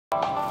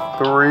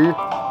3, 2, 1.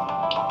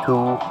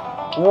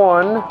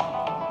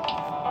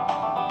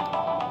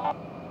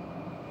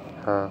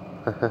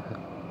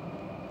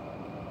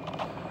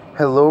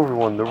 Hello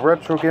everyone, the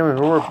Retro Gamer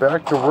here. We're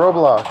back to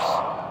Roblox.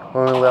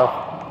 When we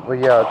left, well,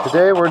 yeah,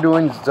 today we're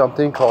doing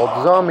something called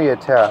Zombie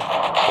Attack.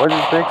 What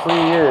it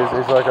basically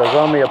is like a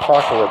zombie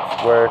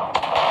apocalypse where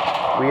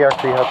we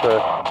actually have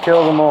to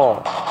kill them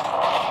all.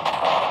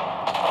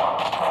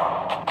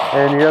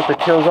 And you have to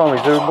kill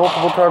zombies. There are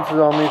multiple types of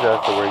zombies.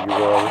 That's the way you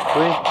go,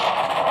 obviously.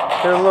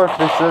 Here, look,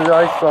 this is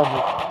ice zombie.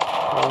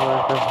 Oh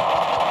my god.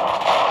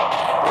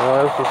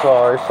 I also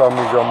saw ice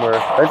zombie somewhere.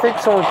 I think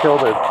someone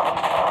killed it.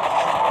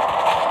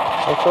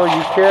 Also,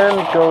 you can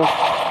go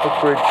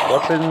upgrade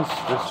weapons.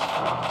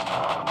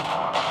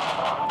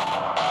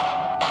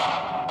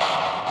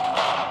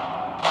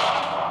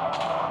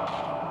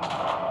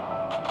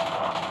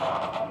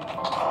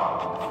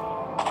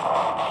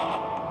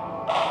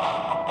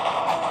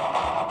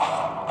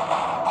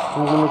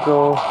 I'm gonna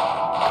go.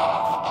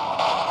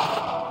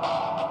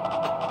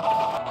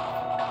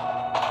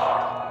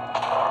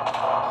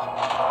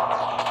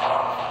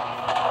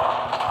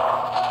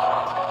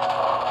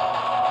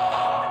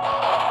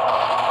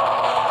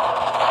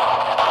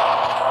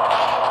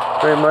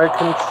 Great,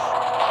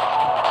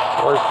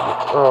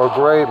 oh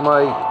great,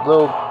 my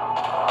little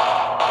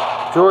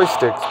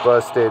joystick's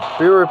busted.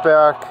 Be right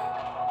back.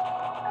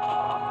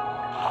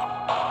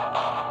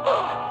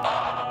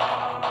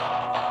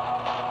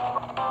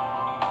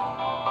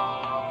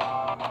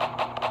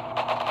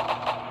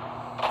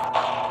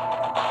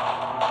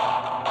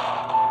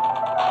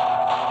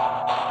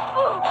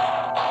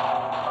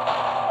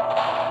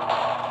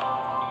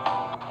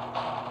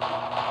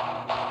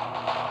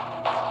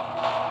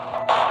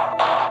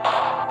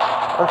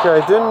 Okay,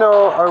 I didn't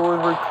know I was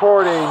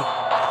recording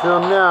till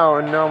now,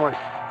 and now my...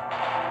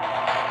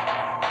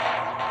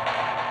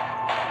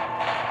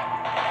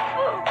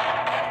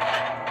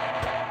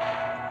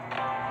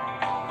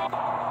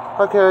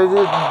 Okay, I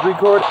didn't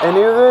record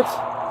any of it?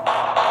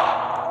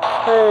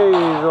 Hey,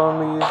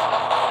 zombies.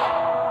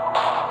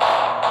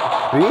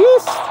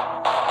 Beast?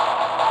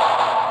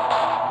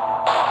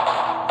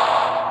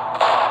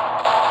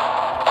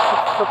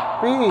 It's a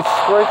beast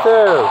right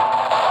there.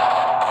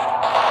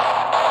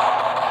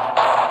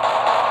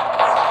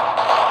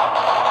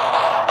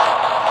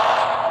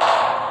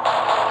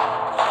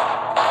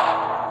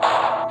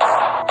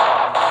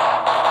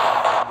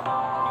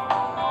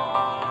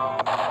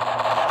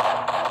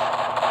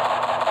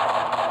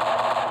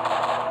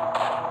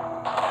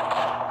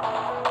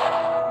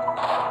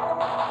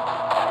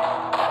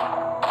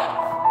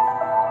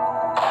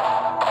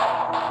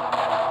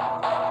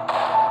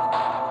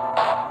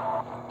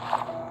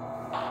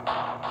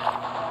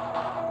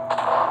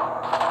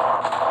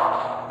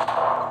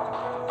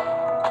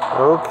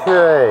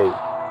 Okay.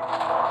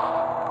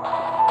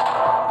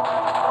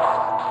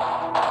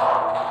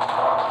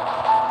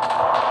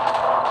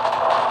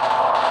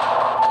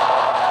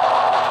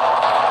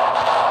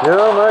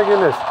 Oh my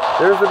goodness.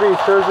 There's the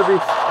beast. There's the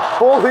beast.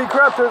 Holy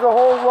crap, there's a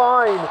whole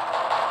line.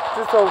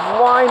 Just a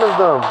line of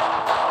them.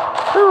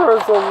 There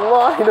is a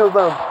line of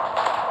them.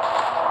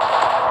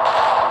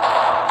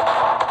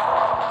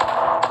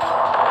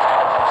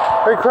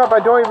 Hey crap, I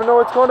don't even know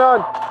what's going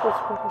on.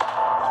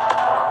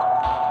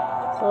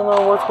 I don't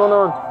know what's going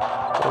on.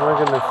 Oh my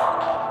goodness.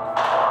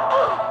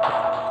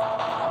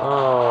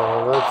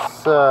 Oh, that's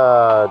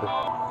sad.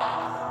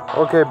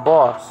 Okay,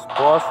 boss.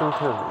 Boss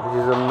intended.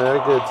 He's a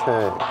mega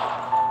tank.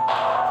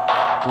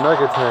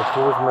 Mega tank.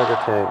 Who is mega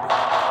tank?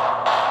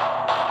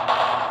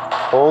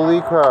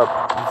 Holy crap.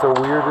 It's the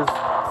weirdest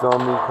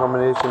zombie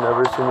combination I've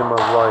ever seen in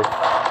my life.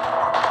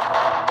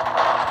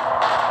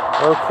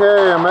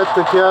 Okay, I'm at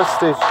the gas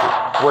station.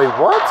 Wait,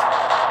 what?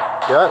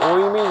 Yeah, what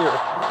do you mean you're...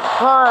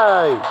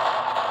 Hi!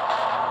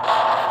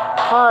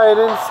 Hi, I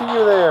didn't see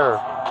you there.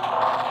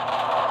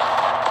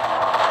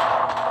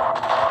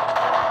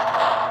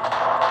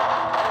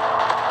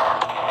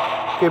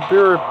 Okay, be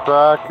right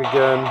back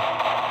again.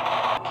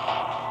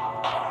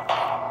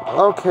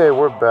 Okay,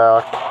 we're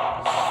back.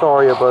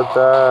 Sorry about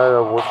that.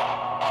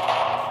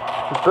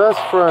 The best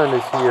friend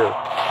is here.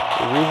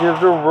 We need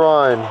to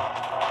run.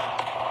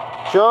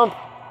 Jump.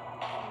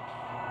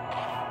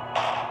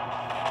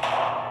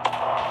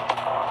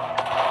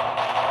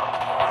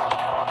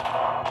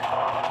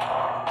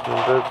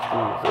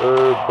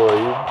 Oh boy,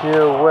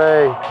 get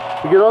away.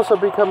 You can also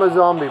become a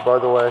zombie, by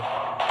the way.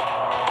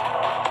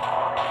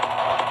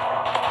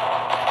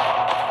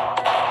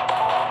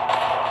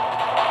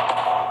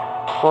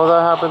 While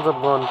that happens,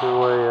 I'm going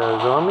to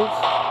zombies.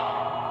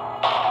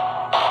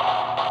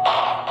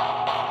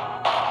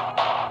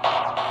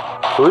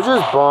 Who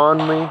just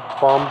bombed me?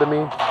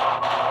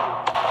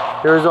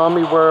 You're a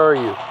zombie, where are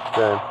you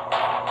then?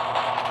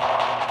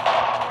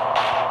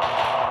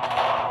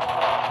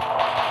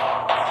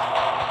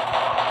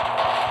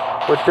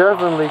 We're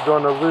definitely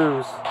gonna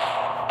lose. I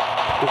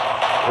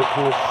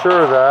can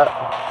assure that.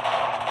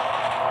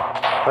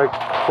 Like,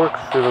 quick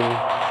shoot him.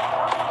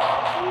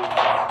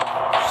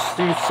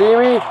 Do you see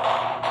me?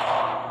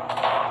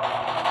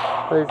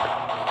 Like,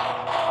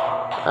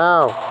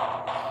 ow.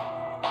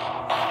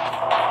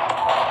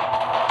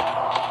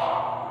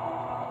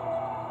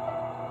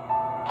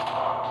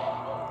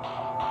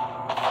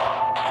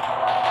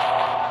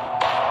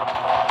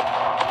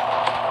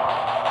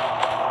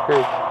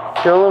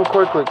 Kill him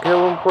quickly,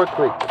 kill him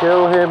quickly,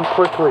 kill him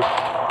quickly.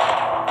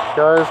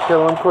 Guys,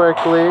 kill him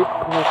quickly,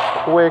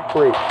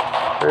 quickly,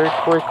 very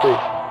quickly.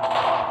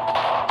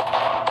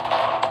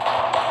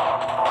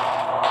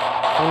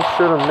 Don't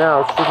shoot him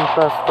now, shoot him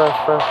fast,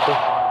 fast, fast,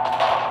 fast.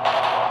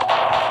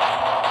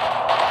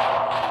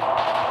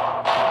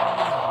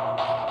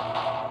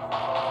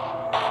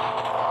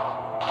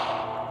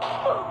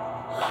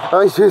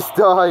 I just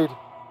died.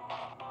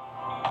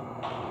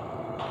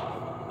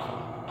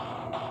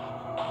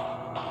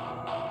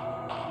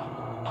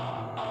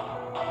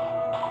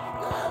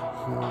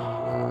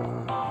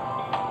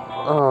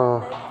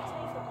 Oh.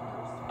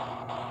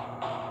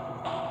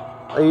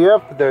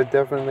 Yep, they're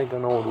definitely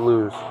gonna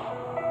lose.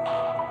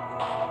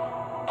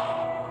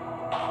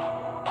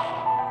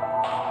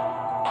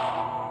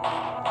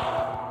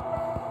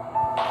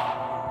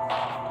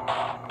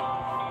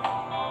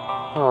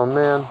 Oh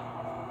man.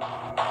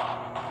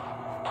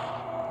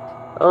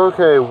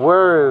 Okay,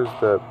 where is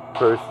that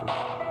person?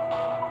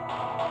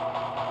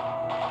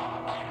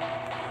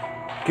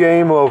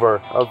 Game over,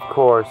 of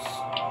course.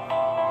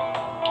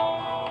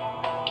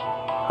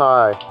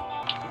 Hi.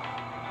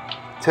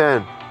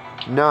 10,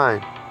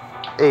 9,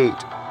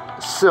 8,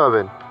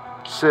 7,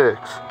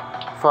 6,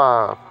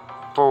 5,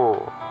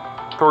 4,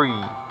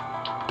 3,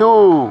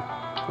 2,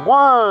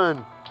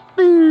 1.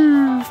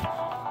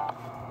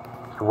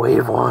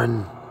 Wave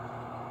 1.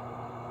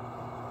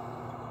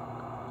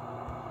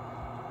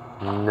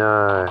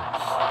 Nice.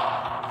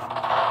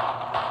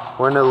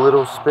 We're in a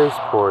little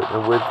spaceport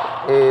and with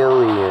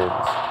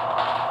aliens.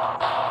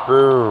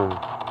 Boom.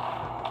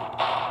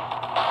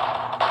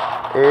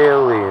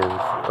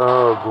 Aliens.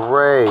 Oh,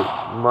 great.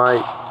 My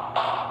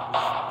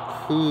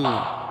key.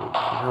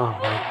 Oh,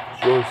 my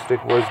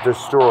joystick was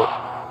destroyed.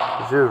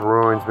 It just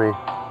ruins me.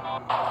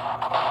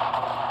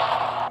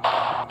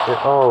 It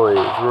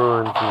always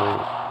ruins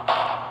me.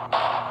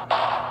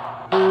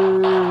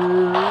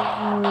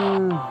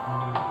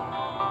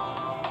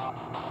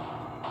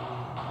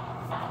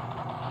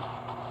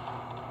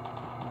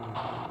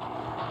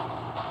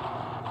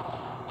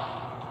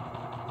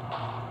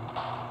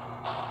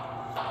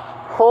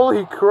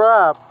 Holy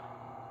crap!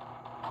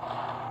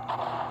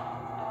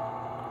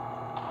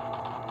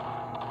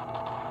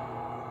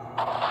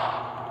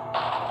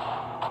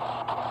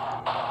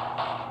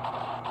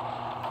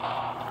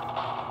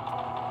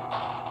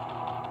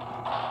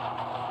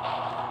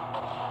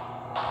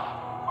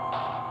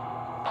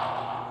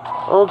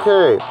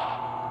 Okay.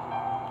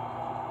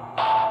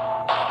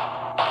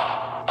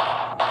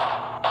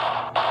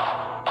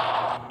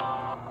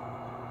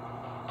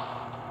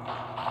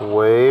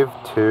 Wave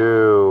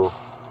 2.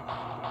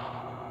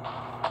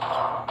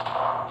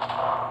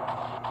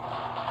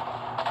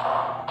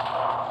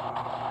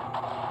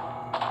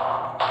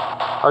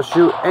 I'll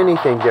shoot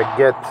anything that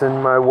gets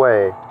in my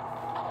way.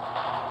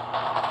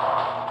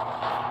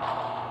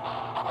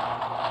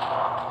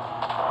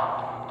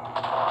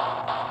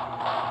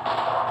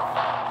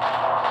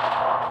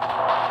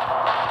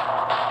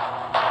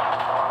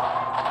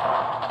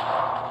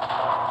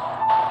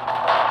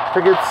 I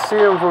can see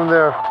him from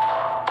there.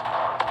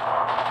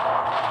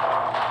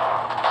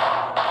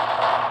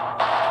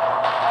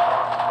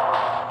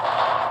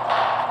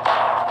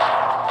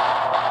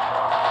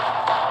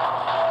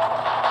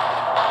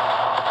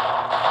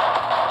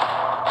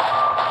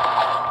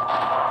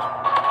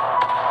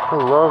 I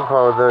love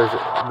how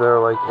they're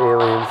like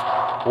aliens.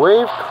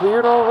 Wave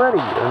cleared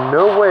already.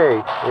 No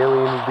way.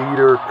 Alien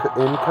leader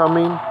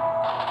incoming.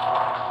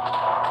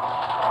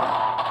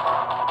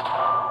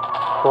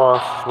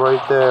 Boss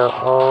right there.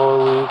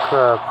 Holy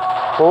crap.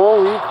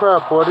 Holy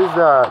crap. What is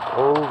that?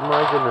 Oh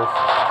my goodness.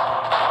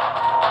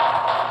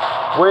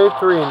 Wave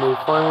 3 and they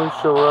finally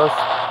show us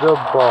the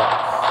boss.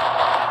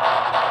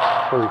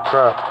 Holy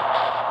crap.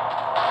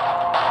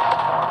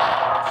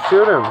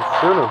 Shoot him.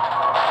 Shoot him.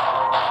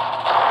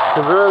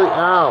 Can barely,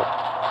 ow.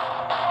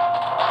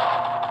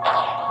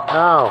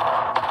 Ow.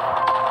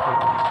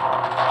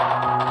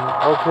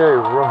 Okay,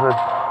 run.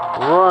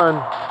 Run.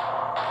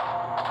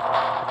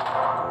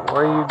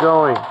 Where are you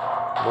going?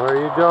 Where are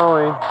you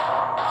going?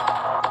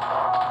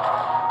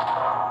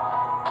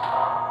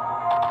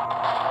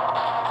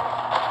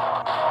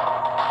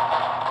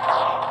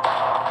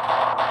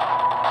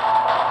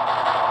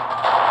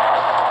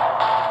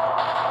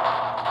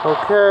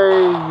 Okay,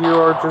 you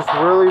are just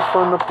really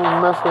fun to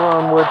mess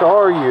around with,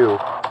 are you?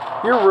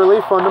 You're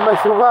really fun to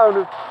mess around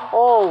with.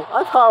 Oh,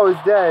 I thought I was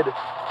dead.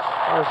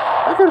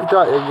 I could have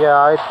died. Yeah,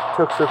 I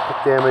took some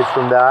damage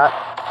from that.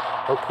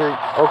 Okay,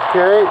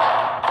 okay.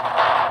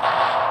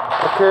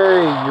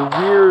 Okay, you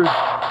weird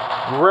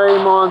gray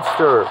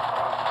monster.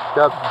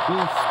 That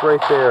beast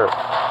right there.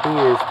 He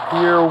is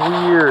pure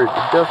weird.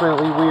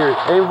 Definitely weird.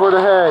 Aim for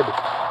the head.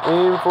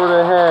 Aim for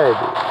the head.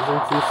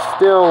 Since he's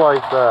still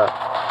like that.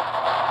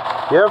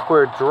 Yep,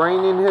 we're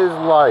draining his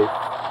life.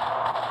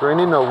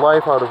 Draining the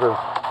life out of him.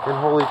 And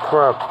holy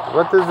crap.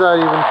 What does that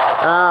even...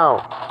 Ow.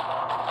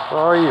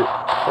 Where are you?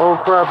 Oh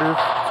crap,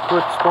 just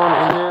quit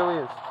spawning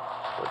aliens.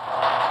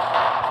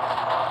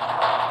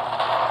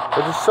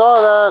 I just saw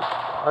that.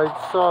 I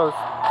saw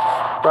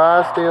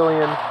Fast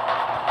alien.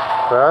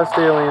 Fast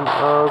alien.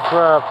 Oh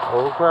crap.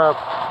 Oh crap.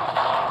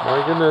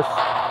 My goodness.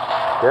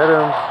 Get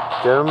him.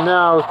 Get him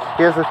now.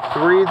 He has a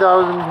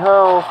 3,000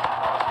 health.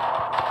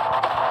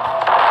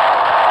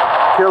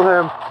 Kill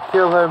him.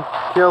 Kill him.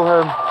 Kill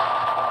him.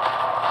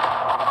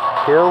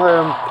 Kill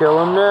him.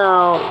 Kill him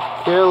now.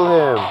 Kill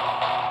him.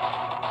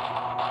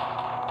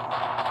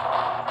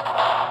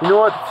 You know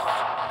what?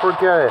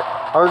 Forget it.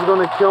 I was going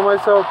to kill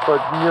myself,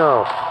 but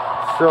no.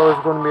 So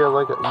it's going to be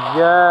like a...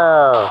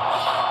 Yeah.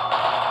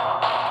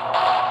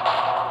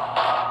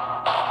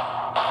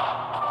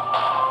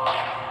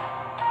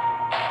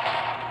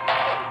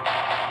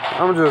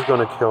 I'm just going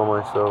to kill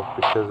myself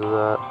because of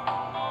that.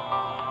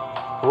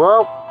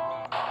 Well,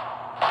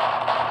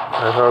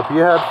 I hope you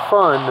had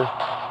fun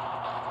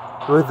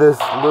with this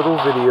little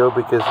video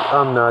because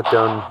I'm not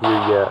done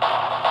here yet.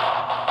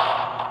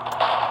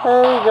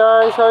 Hey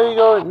guys, how you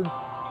going?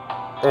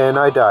 And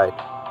I died.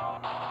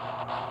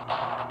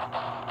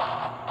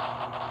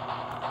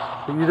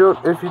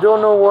 If you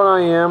don't know what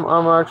I am,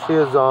 I'm actually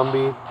a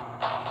zombie.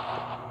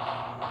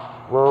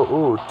 Well,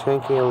 ooh,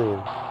 tank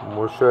alien.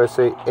 Or should I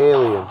say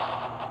alien?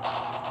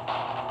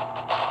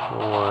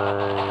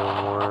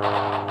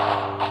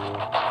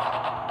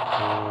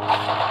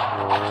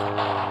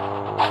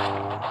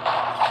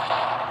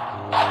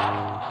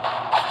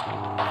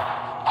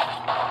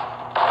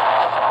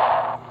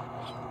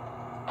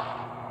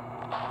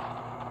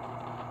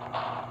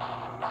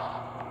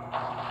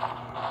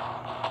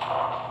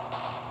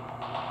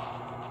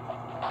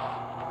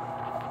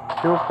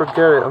 Don't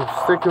forget it. I'm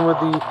sticking with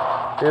the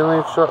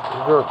alien shot.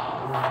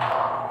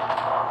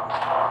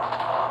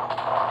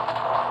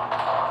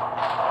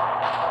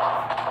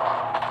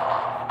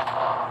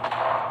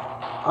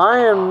 I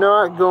am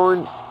not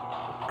going to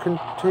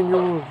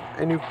continue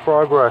any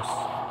progress.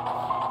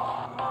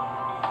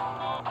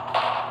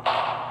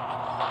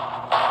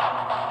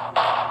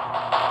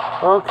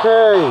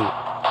 Okay.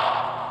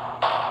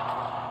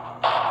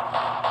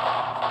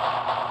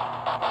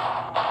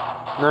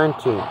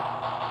 $19.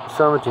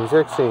 17,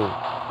 16.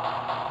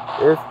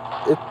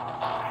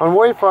 On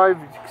wave 5,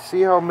 you can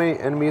see how many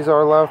enemies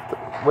are left.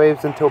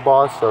 Waves until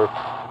boss, or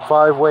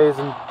 5 waves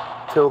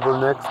until the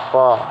next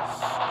boss.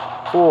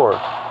 4.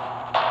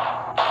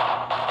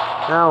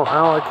 Ow,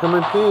 ow, I come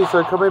in peace,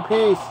 I come in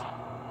peace.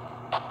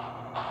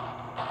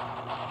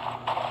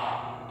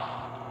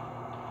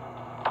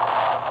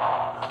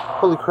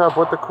 Holy crap,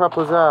 what the crap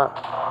was that?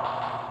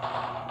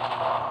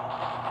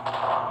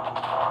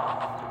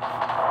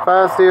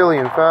 Fast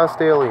alien,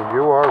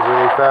 you are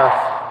really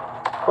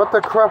fast. What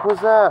the crap was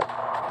that?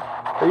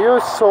 Are you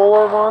a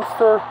solar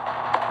monster?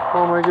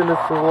 Oh my goodness,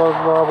 the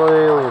lava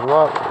alien,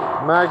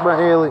 magma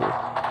alien.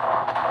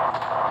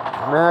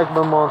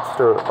 Magma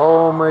monster,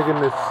 oh my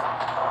goodness.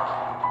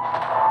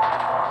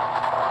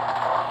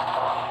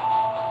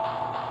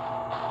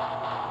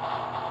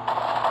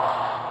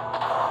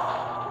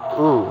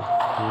 Ooh,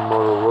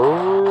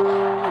 Motorola,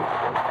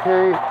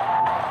 okay.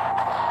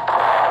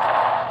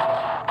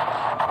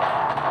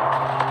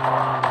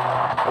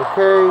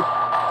 Okay,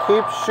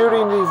 keep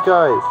shooting these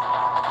guys.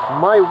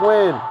 Might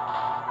win.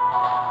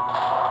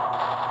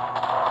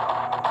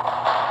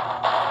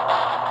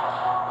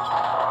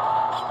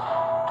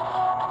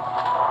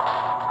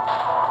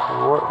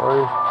 What are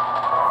you?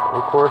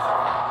 Of course,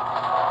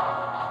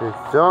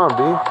 it's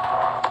zombie.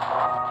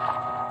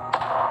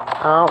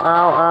 Ow,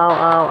 ow, ow,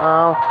 ow,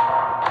 ow.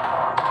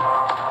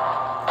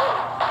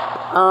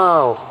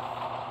 Ow.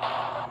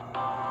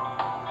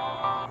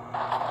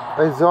 A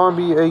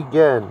zombie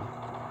again.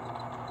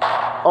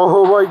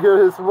 Oh my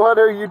goodness, what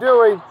are you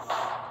doing?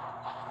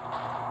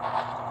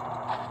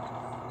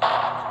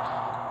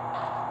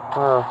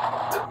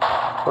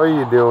 What are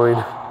you doing?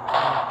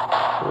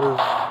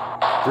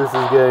 This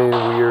is getting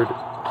weird.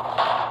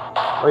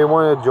 Oh, you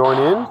want to join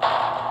in? Is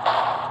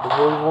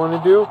what you want to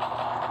do?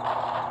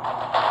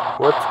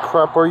 What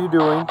crap are you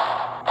doing?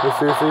 No,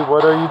 seriously,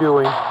 what are you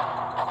doing?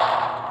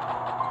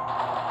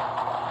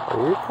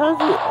 Are you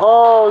crazy?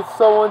 Oh,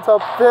 someone's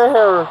up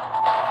there.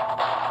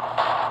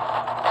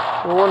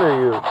 What are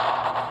you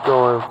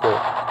going for?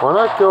 Why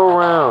not go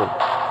around?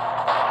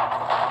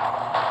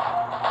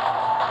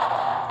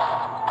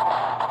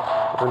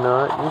 Or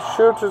not? You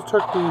should have just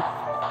took the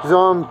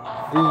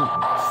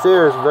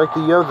stairs like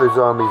the other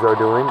zombies are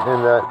doing,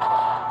 and that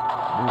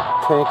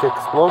tank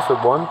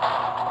explosive one.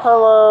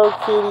 Hello,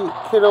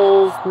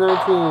 Kiddles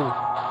 19.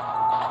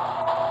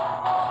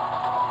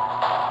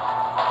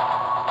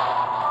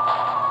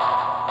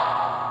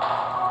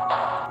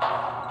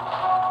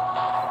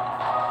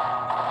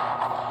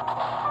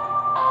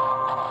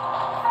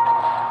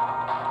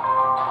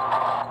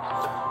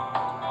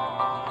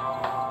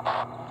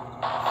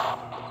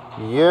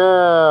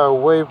 Yeah,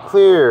 wave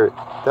clear.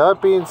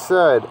 That being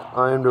said,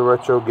 I am the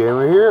Retro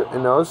Gamer here,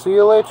 and I'll see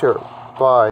you later. Bye.